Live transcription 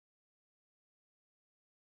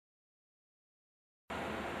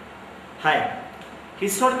Hi.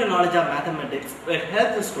 Historical knowledge of mathematics will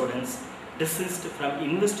help the students desist from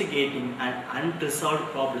investigating an unresolved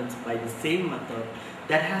problems by the same method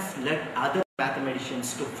that has led other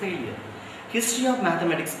mathematicians to failure. History of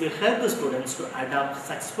mathematics will help the students to adopt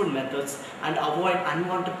successful methods and avoid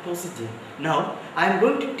unwanted procedure. Now, I am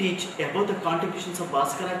going to teach about the contributions of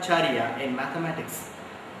Bhaskaracharya in mathematics.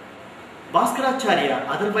 Bhaskaracharya,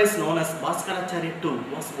 otherwise known as Bhaskaracharya II,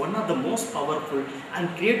 was one of the most powerful and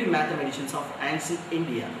creative mathematicians of ancient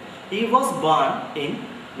India. He was born in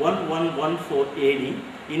 1114 AD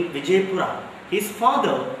in Vijaypura. His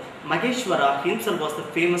father, Maheshwara, himself was the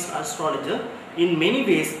famous astrologer. In many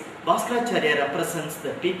ways, Bhaskaracharya represents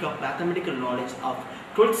the peak of mathematical knowledge of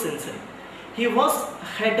 12th century. He was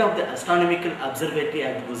head of the astronomical observatory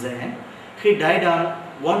at Ujjain. He died on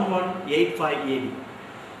 1185 AD.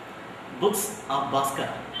 Books of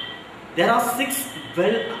Bhaskara. There are 6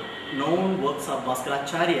 well-known works of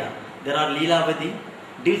Bhaskaracharya. There are Leelavadi,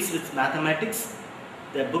 deals with mathematics.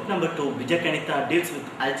 The book number 2, Bijaganita, deals with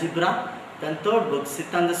algebra. Then third book,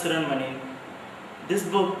 Thiyagu Suriya. This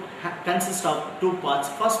book consists of 2 parts.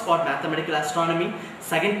 First part, mathematical astronomy.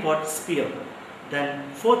 Second part, sphere.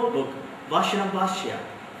 Then fourth book, Vashanabhashya.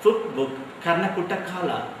 Fifth book,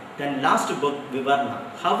 Karnakutakala. Then last book,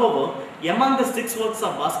 Vivarna. However, among the 6 works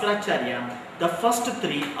of Bhaskaracharya, the first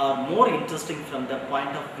 3 are more interesting from the point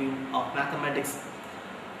of view of mathematics.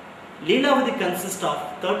 Leelavadi consists of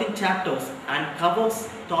 13 chapters and covers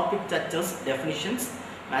topics such as definitions,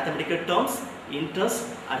 mathematical terms, interest,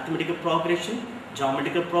 arithmetical progression,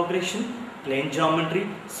 geometrical progression, plane geometry,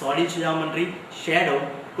 solid geometry, shadow,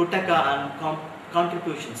 Kutaka and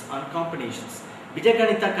contributions on combinations.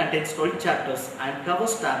 Bijaganita contains 12 chapters and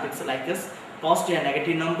covers topics like positive and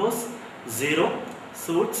negative numbers, zero,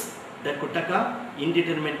 suits, the Kutaka,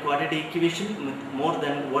 indeterminate quadratic equation with more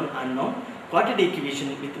than one unknown, quadratic equation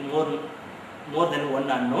with more than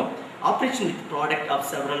one unknown, operation with product of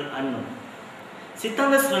several unknown.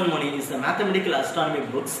 Thiyagu Suriya is the mathematical astronomy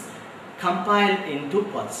books compiled in 2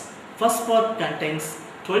 parts. First part contains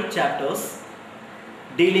 12 chapters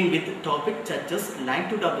dealing with topics such as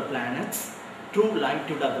longitude of the planets, true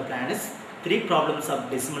longitude of the planets, 3 problems of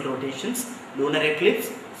decimal rotations, lunar eclipse,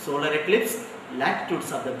 solar eclipse,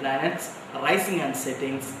 latitudes of the planets, rising and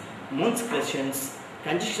settings, moon's crescents,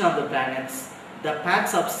 conjunction of the planets, the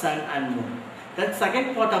paths of sun and moon. The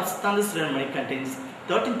second part of Thiyagu Suriya contains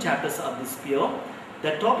 13 chapters of the sphere.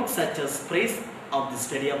 The topics such as praise of the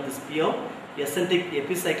study of the sphere, eccentric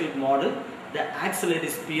epicyclic model, the axillary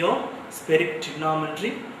sphere, spheric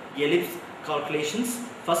trigonometry, ellipse calculations,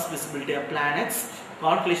 first visibility of planets,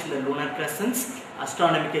 calculation of the lunar crescents,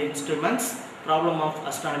 astronomical instruments, problem of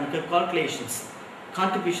astronomical calculations.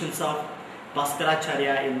 Contributions of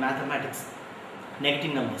Bhaskaracharya in mathematics.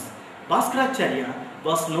 Negative numbers. Bhaskaracharya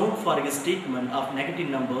was known for his treatment of negative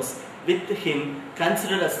numbers, with him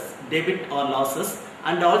considered as debit or losses,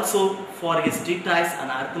 and also for his treatise on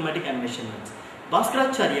arithmetic and measurements.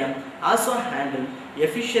 Bhaskaracharya also handled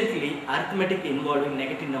efficiently arithmetic involving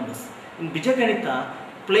negative numbers. In Bijaganita,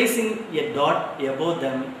 placing a dot above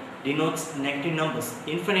them denotes negative numbers,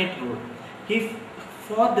 infinite rule. He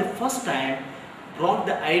for the first time brought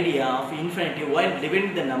the idea of infinity while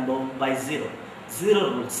dividing the number by 0.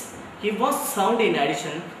 0 rules. He was sound in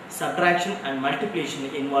addition, subtraction and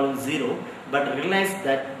multiplication involving 0, but realized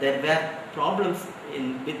that there were problems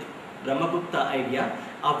with Brahmagupta idea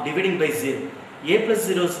of dividing by 0. A plus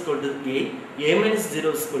 0 is equal to A minus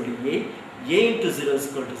 0 is equal to A into 0 is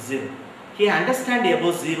equal to 0. He understood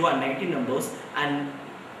about 0 and negative numbers, and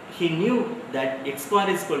he knew that x square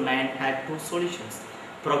is equal to 9 had 2 solutions.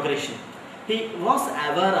 Progression. He was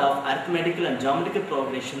aware of arithmetical and geometrical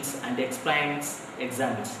progressions and explains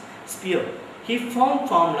examples. Sphere. He found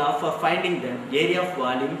formula for finding the area of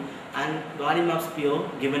volume and volume of sphere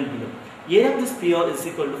given below. Area of the sphere is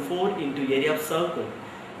equal to 4 into area of circle.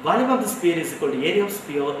 Volume of the sphere is equal to area of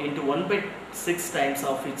sphere into 1 by 6 times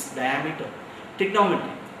of its diameter.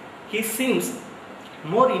 Trigonometry. He seems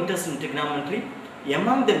more interested in trigonometry.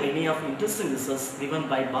 Among the many of interesting results given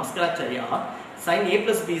by Bhaskaracharya are sin A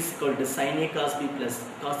plus B is equal to sin A cos B plus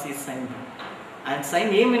cos A sin B, and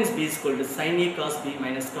sin A minus B is equal to sin A cos B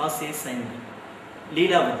minus cos A sin B.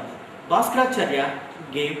 Leelavadi. Bhaskaracharya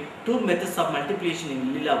gave 2 methods of multiplication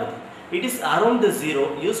in Leelavadi. It is around the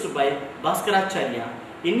 0 used by Bhaskaracharya.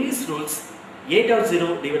 In his rules, 8 of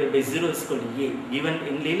 0 divided by 0 is equal to A, given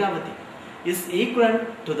in Leelavadi, is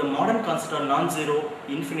equivalent to the modern concept of non-zero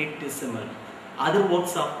infinitesimal. Other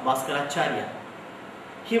works of Bhaskaracharya.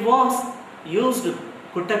 He was used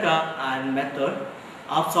Kutaka and method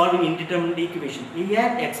of solving indeterminate equation. He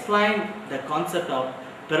had explained the concept of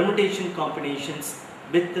permutation combinations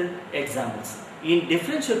with examples. In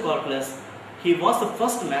differential calculus, he was the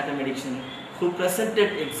first mathematician who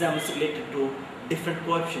presented examples related to different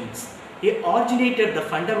coefficients. He originated the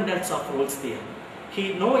fundamentals of Rolle's theorem.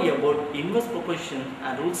 He knew about inverse proposition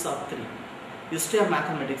and rules of three. History of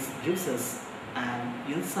mathematics gives us an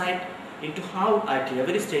insight into how at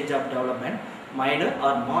every stage of development, minor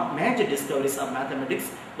or major discoveries of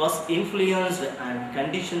mathematics was influenced and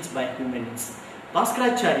conditioned by humans.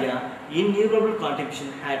 Bhaskaracharya's innumerable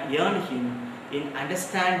contribution had earned him in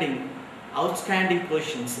understanding outstanding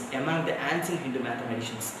positions among the ancient Hindu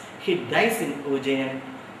mathematicians. He dies in Ujjain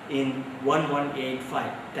in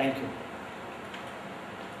 1185. Thank you.